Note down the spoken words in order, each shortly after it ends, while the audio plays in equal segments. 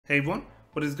Hey everyone,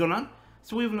 what is going on?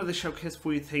 So we have another shoutcast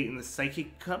for you today in the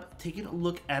Psychic Cup, taking a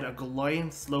look at a Galarian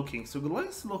Slowking. So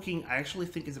Galarian Slowking I actually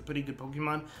think is a pretty good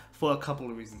Pokemon for a couple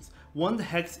of reasons. One, the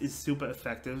Hex is super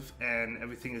effective and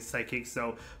everything is Psychic,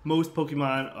 so most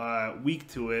Pokemon are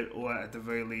weak to it, or at the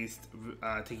very least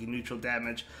taking neutral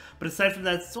damage. But aside from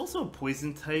that, it's also a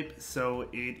Poison type, so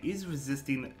it is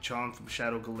resisting Charm from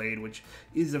Shadow Glade, which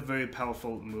is a very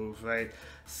powerful move, right?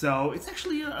 So it's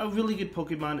actually a really good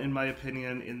Pokemon in my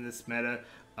opinion in this meta.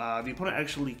 The opponent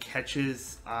actually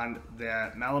catches on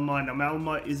their Malamar. Now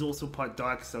Malamar is also part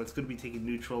dark, so it's going to be taking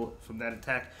neutral from that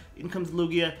attack. In comes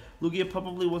Lugia. Lugia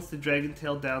probably wants to Dragon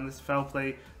Tail down. This Foul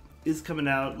Play is coming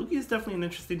out. Lugia is definitely an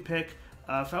interesting pick.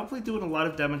 Foul Play doing a lot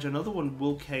of damage. Another one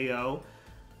will KO.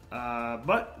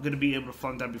 But going to be able to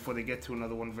farm down before they get to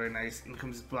another one. Very nice. In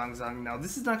comes Bronzong. Now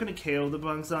this is not going to KO the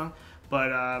Bronzong, but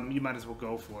you might as well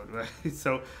go for it, right?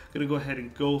 So going to go ahead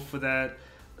and go for that.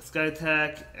 Sky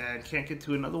Attack, and can't get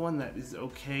to another one. That is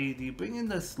okay. Do you bring in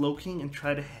the Slowking and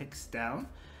try to Hex down?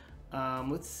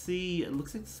 Let's see. It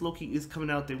looks like the Slowking is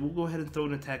coming out. They will go ahead and throw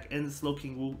an attack, and the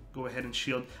Slowking will go ahead and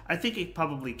shield. I think it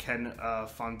probably can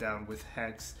farm down with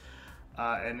Hex,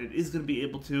 and it is going to be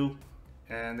able to.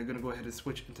 And they're going to go ahead and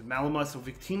switch into Malamar. So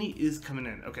Victini is coming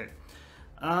in. Okay.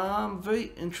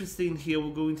 Very interesting here.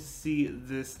 We're going to see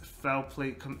this Foul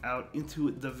Play come out into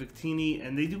the Victini,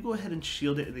 and they do go ahead and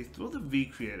shield it, and they throw the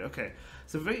V-Create. Okay,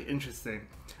 so very interesting.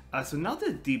 So now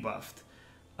they're debuffed.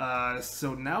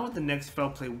 So now the next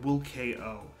Foul Play will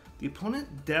KO. The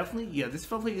opponent definitely, yeah, this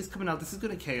Foul Play is coming out. This is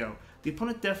going to KO. The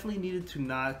opponent definitely needed to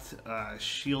not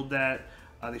shield that.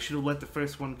 They should have let the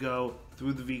first one go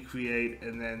through the V-Create,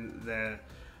 and then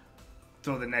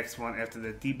throw the next one after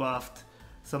they're debuffed.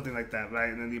 Something like that, right?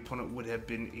 And then the opponent would have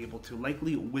been able to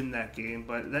likely win that game,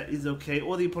 but that is okay.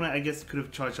 Or the opponent, I guess, could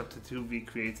have charged up to 2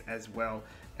 V-Creates as well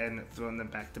and thrown them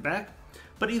back to back.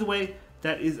 But either way,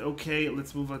 that is okay.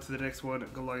 Let's move on to the next one.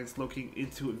 Galarian Slowking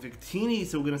into Victini.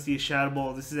 So we're going to see a Shadow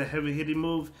Ball. This is a heavy hitting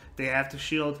move. They have to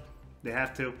shield. They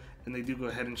have to. And they do go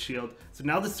ahead and shield. So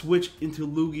now the switch into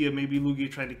Lugia. Maybe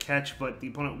Lugia trying to catch, but the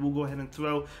opponent will go ahead and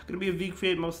throw. Going to be a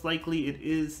V-Create, most likely. It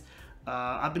is.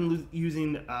 I've been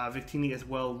using Victini as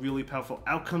well, really powerful.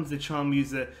 Out comes the Charm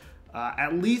user.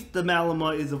 At least the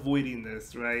Malamar is avoiding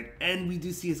this, right? And we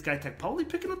do see a Sky Attack probably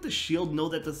picking up the shield. No,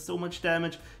 that does so much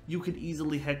damage. You could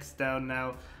easily Hex down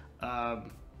now.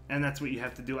 And that's what you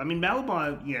have to do. I mean,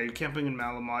 Malamar, yeah, you can't bring in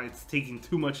Malamar. It's taking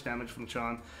too much damage from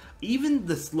Charm. Even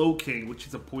the Slowking, which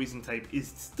is a poison type, is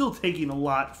still taking a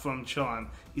lot from Charm.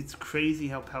 It's crazy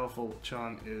how powerful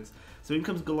Charm is. So in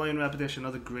comes Galarian Rapidash,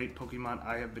 another great Pokemon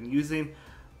I have been using.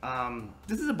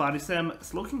 This is a Body Slam.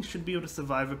 Slowking should be able to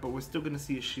survive it, but we're still going to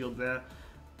see a shield there.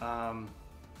 And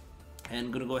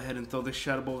I'm going to go ahead and throw this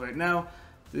Shadow Ball right now.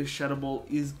 This Shadow Ball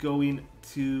is going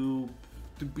to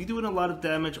be doing a lot of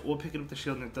damage or picking up the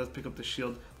shield, and it does pick up the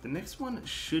shield. The next one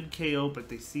should KO, but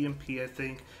they CMP, I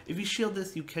think. If you shield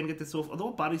this, you can get this off.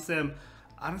 Although Body Slam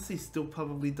honestly still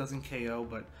probably doesn't KO,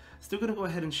 but still going to go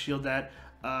ahead and shield that.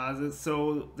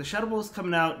 So the Shadow Ball is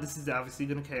coming out. This is obviously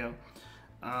going to KO.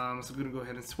 So we're going to go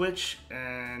ahead and switch.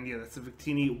 And yeah, that's a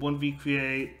Victini. 1V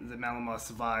create. The Malamar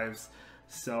survives.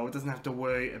 So it doesn't have to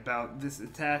worry about this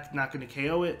attack. Not going to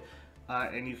KO it.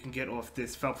 And you can get off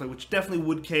this Foul Play, which definitely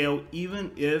would KO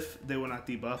even if they were not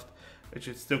debuffed. It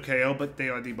should still KO, but they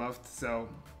are debuffed, so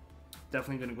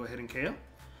definitely going to go ahead and KO.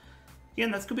 Yeah,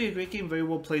 and that's going to be a great game. Very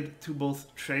well played to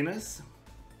both trainers.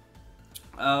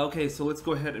 Okay, so let's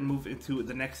go ahead and move into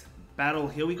the next battle.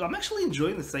 Here we go. I'm actually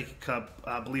enjoying the Psychic Cup,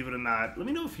 believe it or not. Let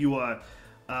me know if you are.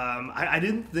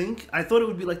 I thought it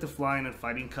would be like the Flying and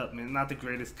Fighting Cup, man. Not the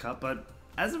greatest cup, but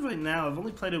as of right now, I've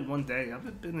only played it one day.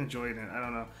 I've been enjoying it. I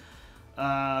don't know.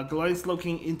 Galarian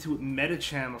Slowking into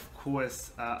Medicham, of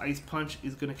course. Ice Punch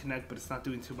is going to connect, but it's not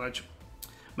doing too much.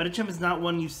 Medicham is not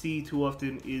one you see too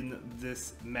often in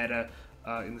this meta,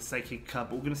 in the Psychic Cup.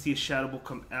 But we're going to see a Shadow Ball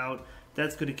come out.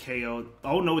 That's going to KO.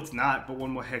 Oh, no, it's not, but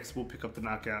one more Hex will pick up the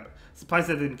knockout. Surprised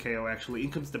that didn't KO, actually.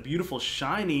 In comes the beautiful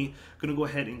Shiny. Going to go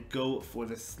ahead and go for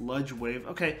the Sludge Wave.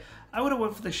 Okay, I would have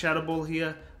went for the Shadow Ball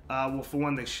here. Well, for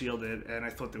one, they shielded, and I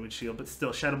thought they would shield, but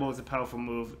still, Shadow Ball is a powerful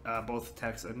move. Both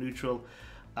attacks are neutral,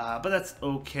 but that's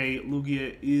okay.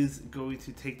 Lugia is going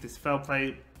to take this Foul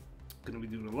Play. Going to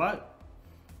be doing a lot.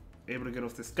 Able to get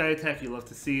off the Sky Attack. You love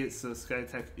to see it, so Sky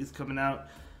Attack is coming out.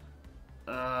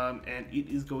 And it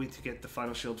is going to get the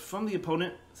final shield from the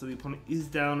opponent. So the opponent is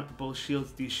down both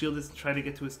shields. Do you shield this and try to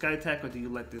get to a Sky Attack, or do you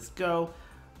let this go?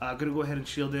 Gonna go ahead and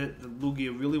shield it. The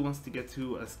Lugia really wants to get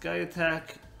to a Sky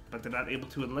Attack, but they're not able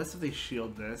to unless if they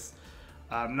shield this.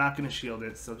 I'm not going to shield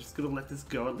it, so just going to let this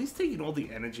go. At least taking all the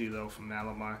energy, though, from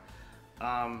Malamar.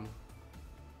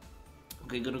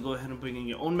 Okay, gonna go ahead and bring in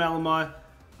your own Malamar.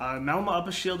 Malamar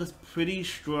upper shield is pretty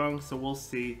strong, so we'll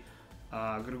see.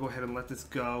 Gonna go ahead and let this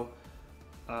go.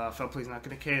 Foul Play's not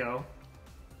gonna KO.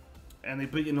 And they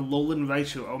bring in a Lowland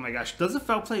Raichu. Oh my gosh, does a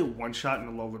Foul Play one-shot in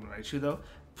a Lowland Raichu though?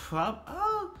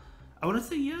 I want to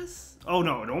say yes. Oh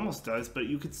no, it almost does, but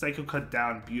you could Psycho Cut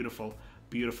down. Beautiful,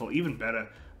 beautiful, even better.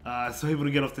 So able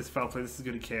to get off this Foul Play. This is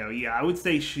gonna KO. Yeah, I would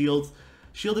say shield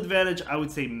advantage. I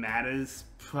would say matters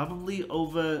probably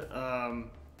over.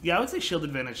 Yeah, I would say shield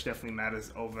advantage definitely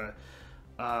matters over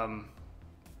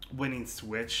winning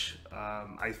switch.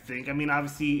 I think. I mean,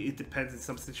 obviously it depends in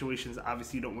some situations.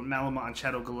 Obviously, you don't want Malamar on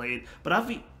Shadow Glade, but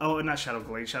not Shadow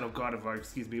Glade, Shadow Gardevoir,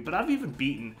 excuse me. But I've even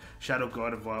beaten Shadow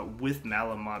Gardevoir with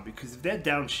Malamar because if they're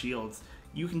down shields,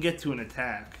 you can get to an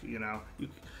attack. You know,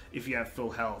 if you have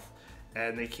full health,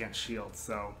 and they can't shield.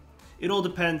 So it all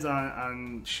depends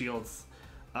on shields.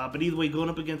 But either way, going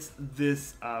up against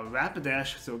this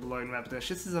Rapidash, so Galarian Rapidash,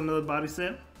 this is another Body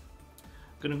Slam.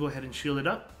 Gonna go ahead and shield it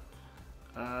up.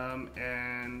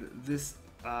 And this,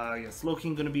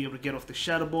 Slowking gonna be able to get off the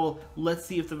Shadow Ball. Let's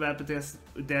see if the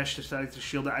Rapidash decides to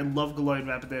shield it. I love Galarian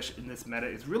Rapidash in this meta.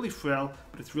 It's really frail,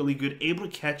 but it's really good. Able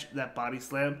to catch that Body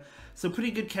Slam. So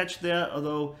pretty good catch there,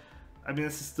 although, I mean,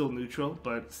 this is still neutral,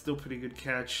 but still pretty good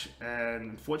catch.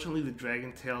 And unfortunately, the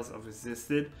Dragon Tails are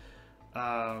resisted.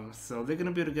 So they're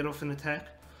gonna be able to get off an attack.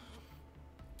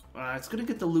 It's gonna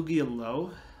get the Lugia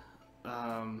low.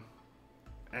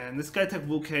 And this guy tech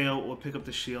will KO or pick up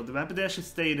the shield. The Rapidash has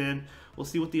stayed in. We'll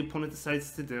see what the opponent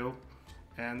decides to do.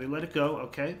 And they let it go,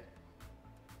 okay.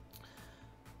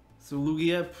 So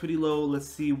Lugia pretty low. Let's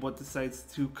see what decides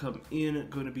to come in.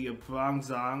 Going to be a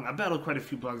Bronzong. I battled quite a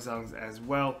few Bronzongs as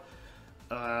well.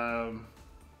 Okay,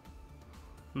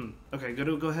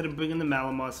 gonna go ahead and bring in the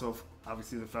Malamar. So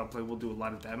obviously the Foul Play will do a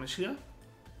lot of damage here.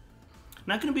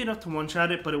 Not going to be enough to one-shot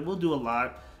it, but it will do a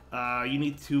lot. You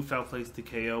need 2 Foul Plays to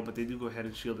KO, but they do go ahead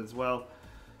and shield as well.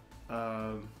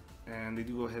 And they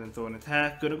do go ahead and throw an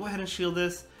attack. Gonna go ahead and shield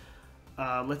this.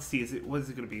 Let's see, what is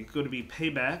it gonna be? It's gonna be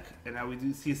Payback, and now we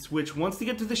do see a switch. Once they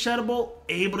get to the Shadow Ball,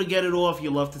 able to get it off.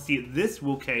 You love to see it. This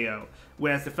will KO.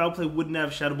 Whereas the Foul Play wouldn't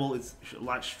have Shadow Ball, it's a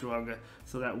lot stronger.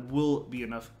 So that will be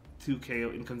enough to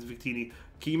KO. In comes Victini.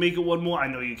 Can you make it one more? I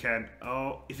know you can.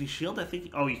 Oh, if you shield, I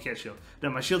think. Oh, you can't shield. No,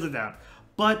 my shields are down.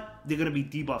 But they're gonna be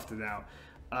debuffed now.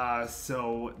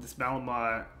 So this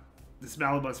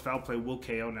Malabar's Foul Play will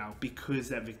KO now because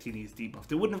that Victini is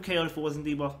debuffed. It wouldn't have KO'd if it wasn't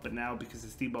debuffed, but now because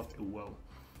it's debuffed, it will.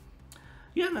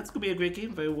 Yeah, that's going to be a great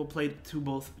game. Very well played to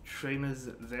both trainers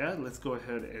there. Let's go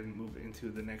ahead and move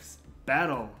into the next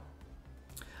battle.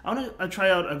 I want to try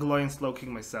out a Galarian Slowking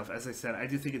myself. As I said, I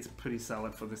do think it's pretty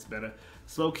solid for this meta.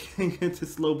 Slowking into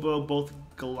Slowbro, both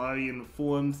Galarian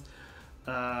forms.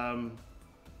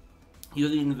 You're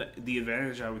the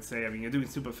advantage, I would say. I mean, you're doing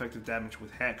super effective damage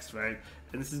with Hex, right?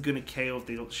 And this is going to KO if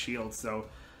they don't shield, so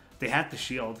they have to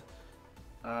shield.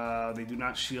 They do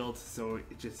not shield, so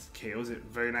it just KOs it.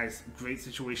 Very nice. Great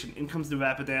situation. In comes the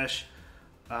Rapidash.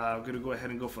 I'm going to go ahead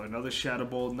and go for another Shadow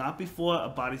Ball. Not before a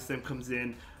Body Slam comes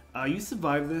in. You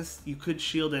survive this. You could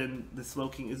shield, and the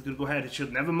Slowking is going to go ahead and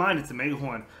shield. Never mind, it's a Mega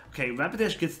Horn. Okay,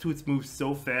 Rapidash gets to its move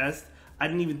so fast. I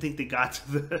didn't even think they got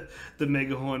to the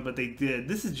Mega Horn, but they did.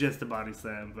 This is just a Body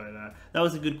Slam, but that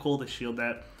was a good call to shield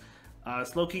that.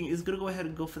 Slowking is going to go ahead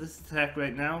and go for this attack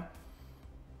right now.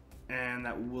 And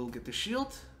that will get the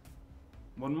shield.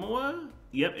 One more.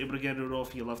 Yep, able to get it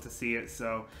off. You love to see it.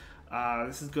 So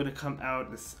this is going to come out,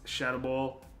 this Shadow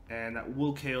Ball, and that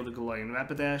will KO the Galarian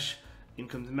Rapidash. In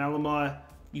comes Malamar.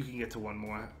 You can get to one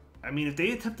more. I mean, if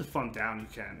they attempt to farm down, you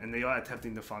can, and they are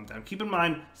attempting to farm down. Keep in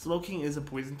mind, Slowking is a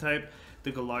poison type,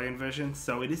 the Galarian version,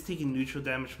 so it is taking neutral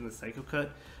damage from the Psycho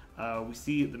Cut. We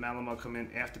see the Malamar come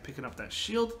in after picking up that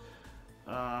shield.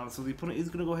 So the opponent is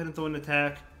going to go ahead and throw an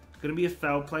attack. It's going to be a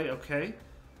Foul Play, okay.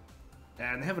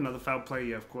 And they have another Foul Play,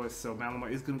 yeah, of course, so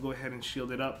Malamar is going to go ahead and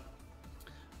shield it up.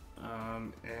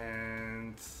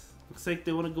 And looks like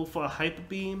they want to go for a Hyper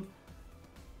Beam.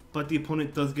 But the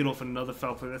opponent does get off another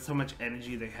Foul Play. That's how much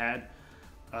energy they had.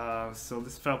 So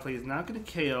this Foul Play is not going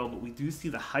to KO, but we do see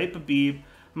the Hyper Beam.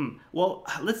 Well,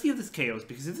 let's see if this KOs,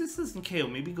 because if this doesn't KO,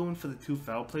 maybe going for the 2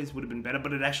 Foul Plays would have been better,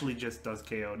 but it actually just does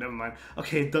KO. Never mind.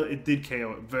 Okay, it did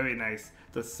KO. Very nice.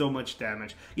 Does so much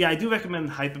damage. Yeah, I do recommend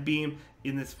Hyper Beam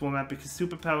in this format, because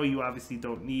Superpower you obviously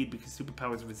don't need, because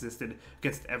Superpower is resisted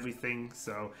against everything,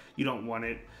 so you don't want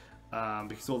it,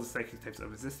 because all the Psychic types are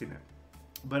resisting it.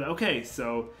 But okay,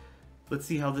 so let's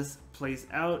see how this plays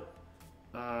out.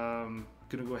 Gonna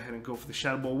go ahead and go for the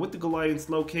Shadow Ball with the Galarian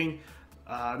Slowking.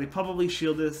 They probably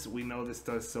shield this. We know this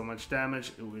does so much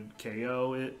damage. It would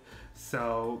KO it.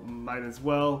 So might as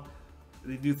well.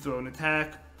 They do throw an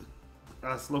attack.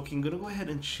 Slowking. Gonna go ahead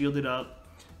and shield it up.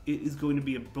 It is going to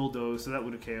be a bulldoze, so that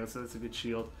would have KO, so that's a good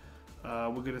shield.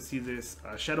 We're gonna see this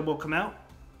Shadow Ball come out.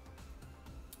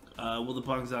 Will the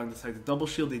Blanzang decide to double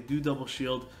shield? They do double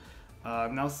shield.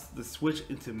 Now the switch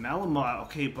into Malamar.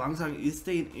 Okay, Blanzang is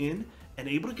staying in and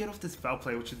able to get off this foul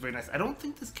play, which is very nice. I don't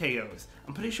think this KOs.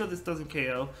 I'm pretty sure this doesn't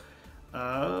KO.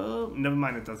 Never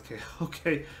mind, it does KO.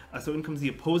 Okay, so in comes the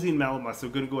opposing Malamar. So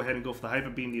we're going to go ahead and go for the Hyper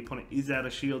Beam. The opponent is out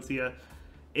of shields here.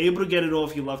 Able to get it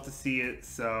off. You love to see it.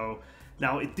 So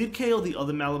now it did KO the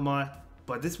other Malamar,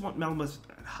 but this one Malamar's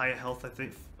at higher health, I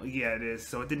think. Yeah, it is.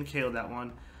 So it didn't KO that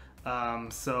one.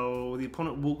 So the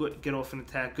opponent will get off an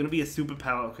attack. Going to be a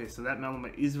superpower. Okay, so that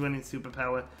Malamar is running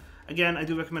superpower. Again, I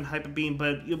do recommend Hyper Beam,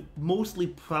 but you're mostly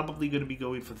probably going to be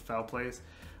going for the foul plays.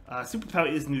 Superpower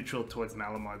is neutral towards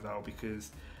Malamar though,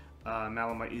 because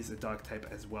Malamar is a dark type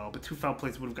as well. But 2 foul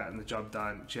plays would have gotten the job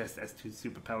done just as 2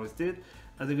 superpowers did.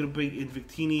 They're going to bring in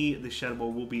Victini. The Shadow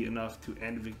Ball will be enough to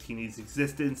end Victini's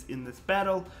existence in this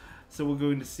battle. So we're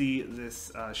going to see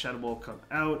this Shadow Ball come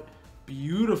out.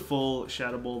 Beautiful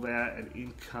Shadow Ball there, and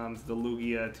in comes the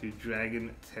Lugia to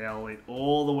Dragon Tail it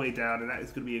all the way down, and that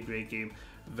is going to be a great game.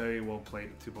 Very well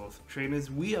played to both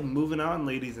trainers. We are moving on,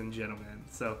 ladies and gentlemen.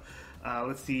 So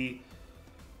let's see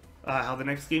how the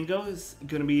next game goes.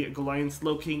 Going to be Galarian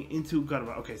Slowking into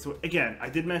Gardevoir. Okay, so again, I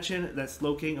did mention that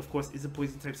Slowking, of course, is a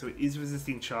poison type, so it is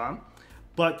resisting Charm,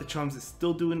 but the Charms is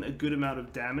still doing a good amount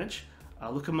of damage.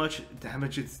 Look how much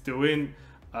damage it's doing.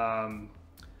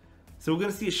 So we're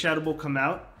going to see a Shadow Ball come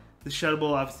out. The Shadow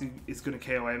Ball obviously is going to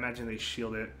KO. I imagine they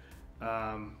shield it.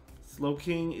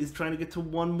 Slowking is trying to get to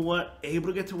one more. Able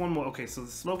to get to one more. Okay, so the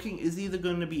Slowking is either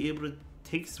going to be able to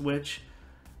take Switch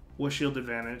or Shield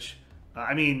Advantage.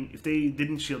 I mean, if they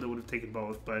didn't shield, it would have taken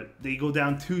both. But they go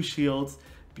down 2 shields.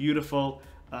 Beautiful.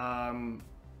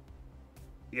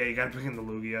 Yeah, you gotta bring in the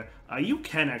Lugia. You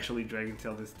can actually Dragon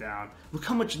Tail this down. Look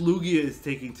how much Lugia is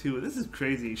taking too. This is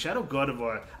crazy. Shadow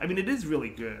Gardevoir. I mean, it is really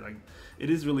good. Like, it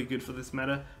is really good for this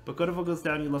meta. But Gardevoir goes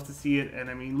down. You love to see it. And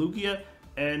I mean, Lugia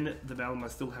and the Malamar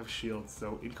still have shields.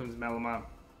 So in comes Malamar.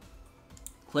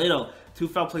 Clado. 2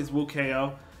 foul plays will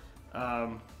KO.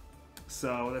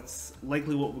 So that's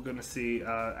likely what we're gonna see.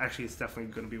 Actually, it's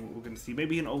definitely gonna be what we're gonna see.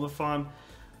 Maybe an Overfarm.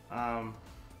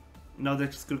 No, they're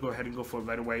just going to go ahead and go for it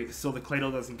right away, so the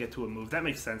Clado doesn't get to a move. That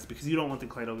makes sense, because you don't want the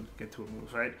Clado to get to a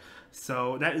move, right?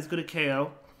 So that is going to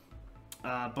KO.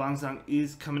 Blanzang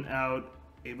is coming out,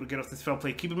 able to get off this foul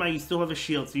play. Keep in mind, you still have a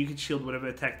shield, so you can shield whatever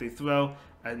attack they throw,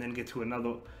 and then get to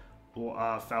another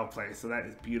foul play. So that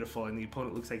is beautiful, and the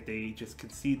opponent looks like they just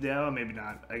concede there, or maybe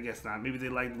not. I guess not. Maybe they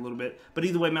lagged a little bit. But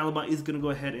either way, Malamar is going to go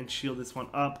ahead and shield this one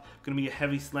up. Going to be a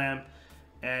heavy slam.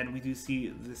 And we do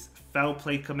see this foul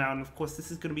play come out, and of course this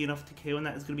is going to be enough to KO, and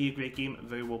that is going to be a great game.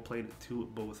 Very well played to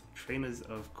both trainers,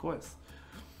 of course.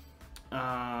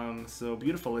 So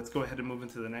beautiful. Let's go ahead and move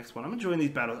into the next one. I'm enjoying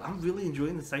these battles. I'm really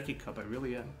enjoying the Psychic Cup. I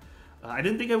really am. I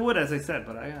didn't think I would, as I said,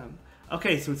 but I am.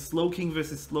 Okay, so it's Slowking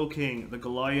versus Slowking, the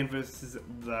Galarian versus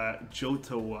the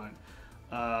Johto one.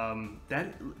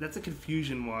 That's a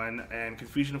Confusion one, and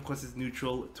Confusion of course is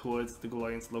neutral towards the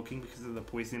Galarian Slowking because of the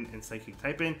Poison and Psychic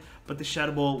typing, but the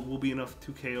Shadow Ball will be enough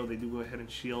to KO. They do go ahead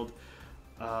and shield.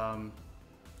 Gonna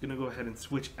go ahead and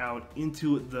switch out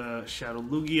into the Shadow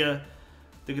Lugia.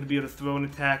 They're gonna be able to throw an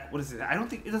attack. What is it? I don't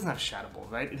think it doesn't have Shadow Ball,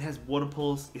 right? It has Water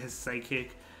Pulse, it has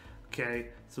Psychic. Okay,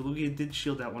 so Lugia did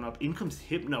shield that one up. In comes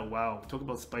Hypno. Wow, talk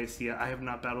about spice here. I have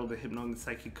not battled the Hypno in the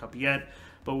Psychic Cup yet,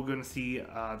 but we're going to see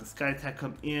the Sky Attack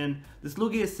come in. This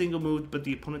Lugia is single moved, but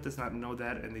the opponent does not know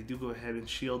that, and they do go ahead and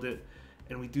shield it.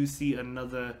 And we do see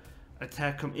another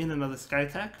attack come in, another Sky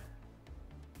Attack.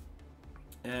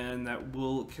 And that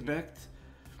will connect.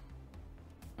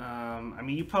 I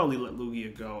mean, you probably let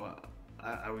Lugia go,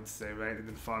 I would say, right? And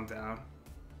then farm down.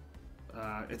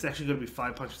 It's actually going to be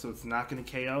 5 punches, so it's not going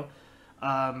to KO.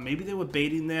 Maybe they were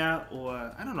baiting there, or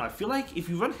I don't know. I feel like if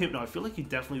you run Hypno, I feel like you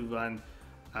definitely run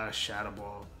Shadow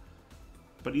Ball.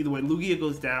 But either way, Lugia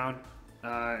goes down,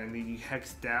 and then you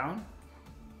Hex down.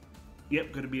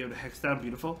 Yep, going to be able to Hex down.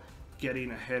 Beautiful.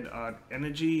 Getting ahead on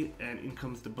energy, and in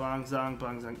comes the Blanzang.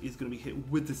 Blanzang is going to be hit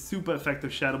with the super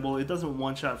effective Shadow Ball. It doesn't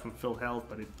one-shot from full health,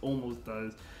 but it almost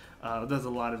does. It does a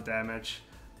lot of damage.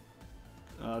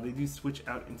 They do switch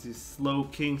out into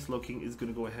Slowking. Slowking is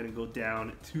going to go ahead and go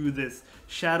down to this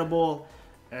Shadow Ball.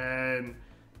 And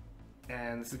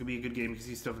this is going to be a good game because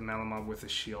you still have a Malamar with a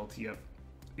shield. Yep.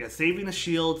 Yeah, saving a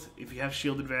shield, if you have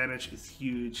shield advantage, is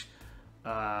huge.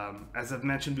 As I've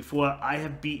mentioned before, I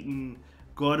have beaten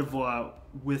Gardevoir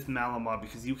with Malamar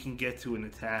because you can get to an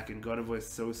attack, and Gardevoir is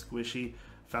so squishy.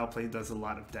 Foul Play does a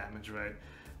lot of damage, right?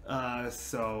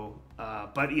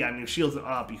 But yeah, I mean, if shields are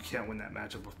up, you can't win that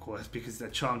matchup, of course, because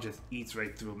that charm just eats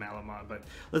right through Malamar. But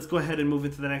let's go ahead and move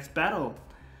into the next battle.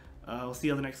 We'll see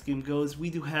how the next game goes. We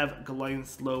do have Galarian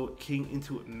Slowking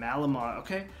into Malamar.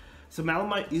 Okay, so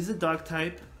Malamar is a dark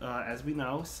type, as we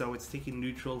know, so it's taking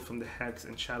neutral from the Hex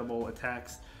and Shadow Ball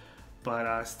attacks,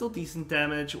 but still decent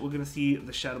damage. We're gonna see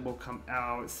the Shadow Ball come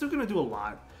out. It's still gonna do a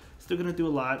lot. Still gonna do a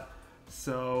lot.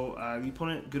 So the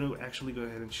opponent gonna actually go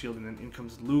ahead and shield, and then in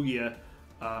comes Lugia.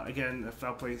 Again, the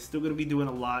foul play is still gonna be doing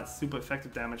a lot, super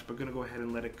effective damage, but gonna go ahead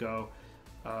and let it go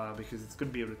because it's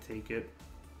gonna be able to take it.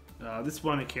 This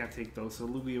one it can't take though, so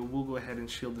Lugia will go ahead and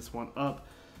shield this one up.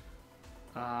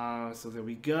 So there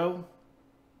we go.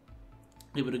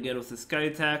 Able to get us the Sky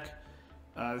Attack.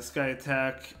 The Sky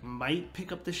Attack might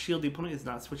pick up the shield. The opponent is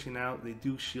not switching out. They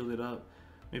do shield it up.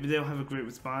 Maybe they don't have a great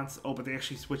response. Oh, but they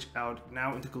actually switch out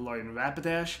now into Galarian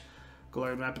Rapidash.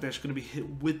 Galarian Rapidash going to be hit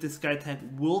with the Sky Attack.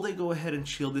 Will they go ahead and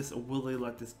shield this, or will they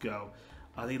let this go?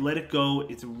 They let it go.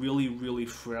 It's a really, really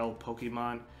frail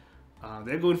Pokemon.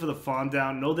 They're going for the Fawn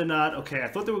Down. No, they're not. Okay, I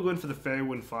thought they were going for the Fairy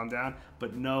Wind Fawn Down,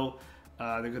 but no.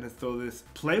 They're going to throw this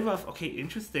Play Rough. Okay,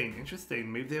 interesting, interesting.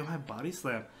 Maybe they don't have Body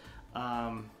Slam.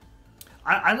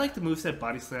 I like the moveset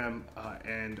Body Slam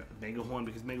and Mega Horn,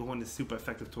 because Mega Horn is super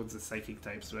effective towards the Psychic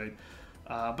types, right?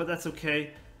 But that's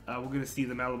okay. We're going to see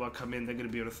the Malamar come in. They're going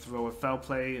to be able to throw a Foul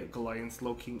Play. Galarian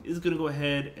Slowking is going to go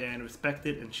ahead and respect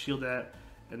it and shield that,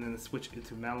 and then switch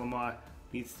into Malamar.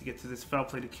 Needs to get to this Foul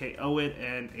Play to KO it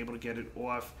and able to get it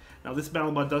off. Now this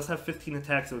Malamar does have 15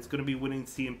 attacks, so it's going to be winning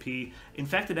CMP. In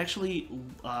fact, it actually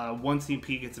won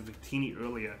CMP against a Victini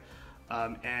earlier.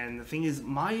 And the thing is,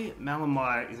 my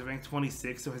Malamar is ranked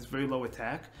 26, so has very low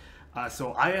attack.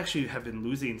 So I actually have been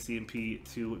losing CMP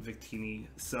to Victini.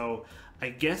 So I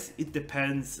guess it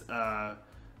depends. Yeah,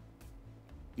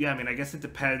 I mean, I guess it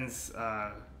depends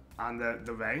on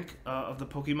the rank of the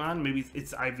Pokemon. Maybe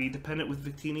it's IV dependent with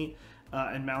Victini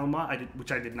and Malamar,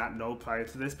 which I did not know prior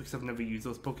to this because I've never used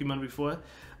those Pokemon before.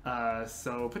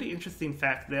 So pretty interesting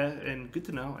fact there, and good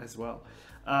to know as well.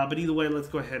 But either way, let's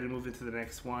go ahead and move into the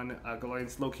next one. Galarian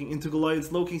Slowking into Galarian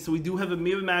Slowking. So we do have a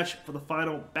mirror match for the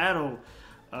final battle.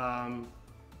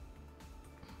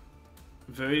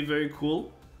 Very, very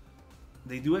cool.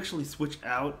 They do actually switch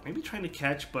out, maybe trying to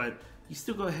catch, but you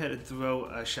still go ahead and throw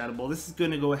a Shadow Ball. This is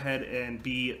going to go ahead and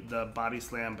be the Body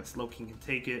Slam, but Slowking can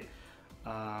take it.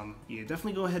 Yeah,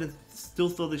 definitely go ahead and still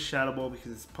throw the Shadow Ball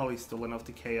because it's probably still enough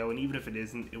to KO, and even if it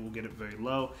isn't, it will get it very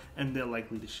low, and they're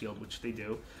likely to shield, which they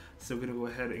do. So we're going to go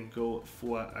ahead and go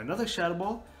for another Shadow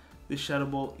Ball. This Shadow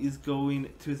Ball is going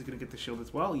to, is it going to get the shield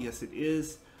as well? Yes, it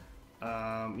is. Yeah,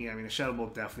 I mean, a Shadow Ball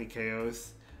definitely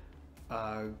KOs.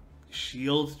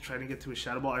 Shield, trying to get to a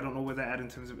Shadow Ball. I don't know where they're at in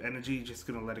terms of energy. Just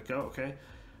going to let it go, okay?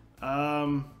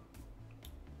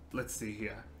 Let's see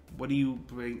here. What do you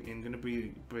bring in? Going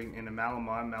to bring in a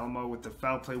Malamar. Malamar with the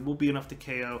Foul Play will be enough to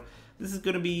KO. This is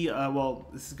going to be, well,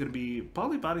 this is going to be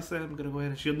probably Body Slam. I'm going to go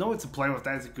ahead and shield. No, it's a Play Rough.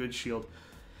 That is a good shield.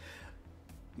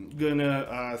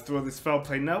 Gonna throw this Foul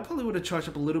Play now. Probably would have charged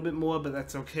up a little bit more, but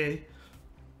that's okay.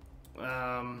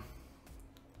 And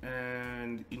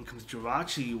in comes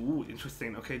Jirachi. Ooh,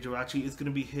 interesting. Okay, Jirachi is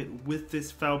gonna be hit with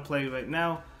this Foul Play right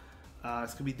now.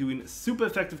 It's gonna be doing super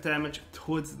effective damage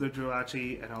towards the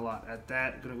Jirachi, and a lot at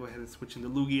that. Gonna go ahead and switch into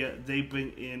Lugia. They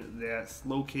bring in their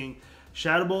Slowking.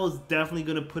 Shadow Ball is definitely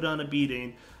gonna put on a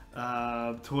beating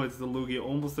towards the Lugia,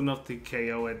 almost enough to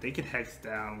KO it. They can Hex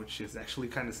down, which is actually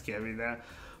kind of scary there.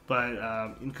 But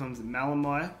in comes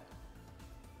Malamar.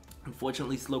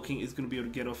 Unfortunately, Slowking is going to be able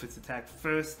to get off its attack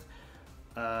first.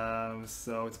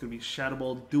 So it's going to be Shadow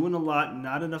Ball doing a lot,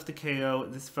 not enough to KO.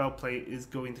 This Foul Play is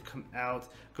going to come out.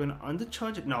 Going to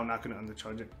undercharge it? No, not going to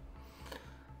undercharge it.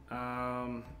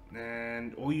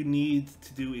 And all you need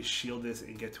to do is shield this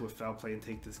and get to a Foul Play and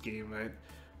take this game, right?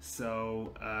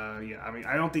 So, yeah, I mean,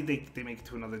 I don't think they make it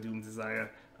to another Doom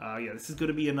Desire. Yeah, this is going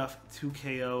to be enough to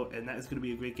KO, and that is going to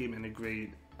be a great game and a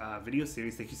great video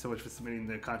series. Thank you so much for submitting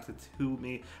the content to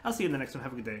me. I'll see you in the next one.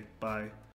 Have a good day. Bye.